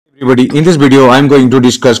Everybody, in this video, I am going to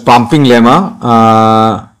discuss pumping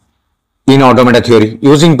lemma in automata theory.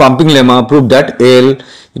 Using pumping lemma, prove that L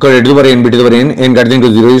equal to a to the power n, b to the power n greater than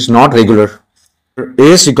equal to 0 is not regular. A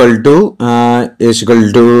is equal to a to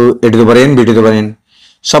the power n, b to the power n.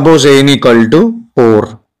 Suppose n equal to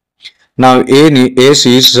 4. Now S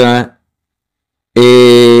is A,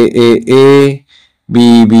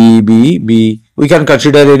 B. We can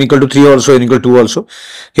consider n equal to 3 also, n equal to 2 also.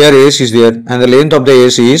 Here S is there and the length of the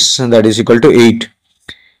S is that is equal to 8.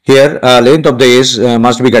 Here length of the S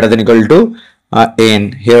must be greater than equal to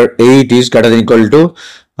n. Here 8 is greater than equal to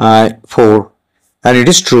 4 and it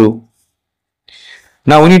is true.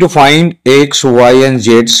 Now we need to find x, y and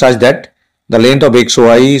z such that the length of x,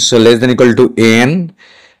 y is less than equal to n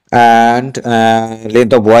and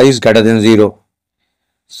length of y is greater than 0.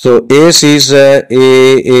 So S is A,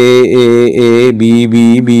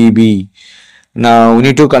 B. Now we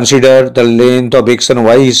need to consider the length of x and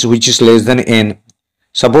y is which is less than n.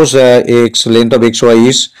 Suppose x length of xy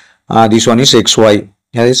is this one is xy.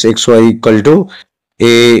 Here is xy equal to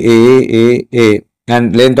A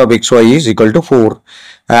and length of xy is equal to 4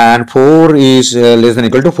 and 4 is less than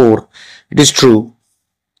equal to 4. It is true.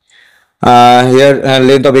 Here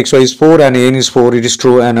length of xy is 4 and n is 4. It is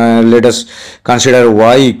true. And let us consider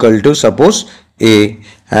y equal to suppose a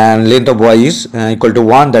and length of y is equal to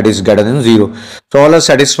 1, that is greater than 0. So all are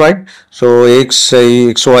satisfied. So xy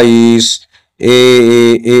is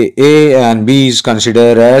a and b is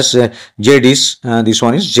considered as z is this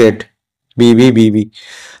one is z, b.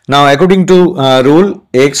 Now according to rule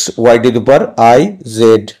x y to the power I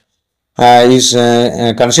z is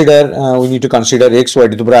consider we need to consider x y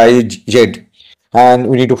to the power I z and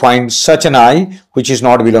we need to find such an I which is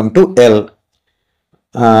not belong to L.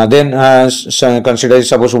 Then consider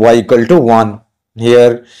suppose y equal to 1.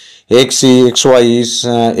 Here xy is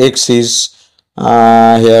x is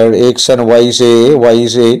here x and y is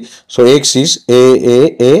a, so x is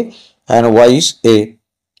a and y is a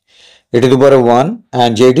to the power 1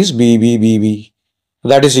 and z is b.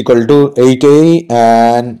 That is equal to 8a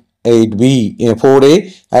and 8b,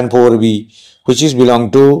 4a and 4b, which is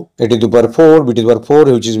belong to a to the power 4, b to the power 4,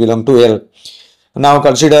 which is belong to L. Now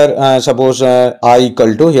consider suppose I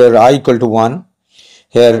equal to, here I equal to 1,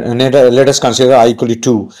 here let us consider I equal to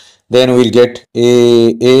 2, then we will get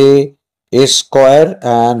a square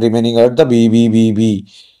and remaining at the b. We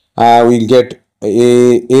will get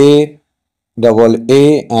a double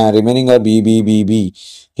a and remaining are b.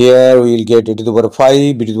 Here we will get a to the power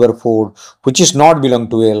 5, b to the power 4, which is not belong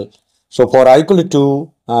to L. So for I equal to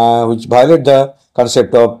 2, which violate the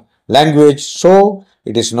concept of language, so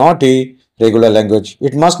it is not a regular language.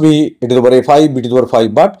 It must be a to the power 5, b to the power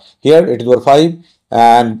 5, but here a to the power 5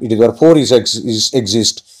 and b to the power 4 is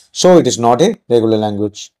exist. So it is not a regular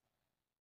language.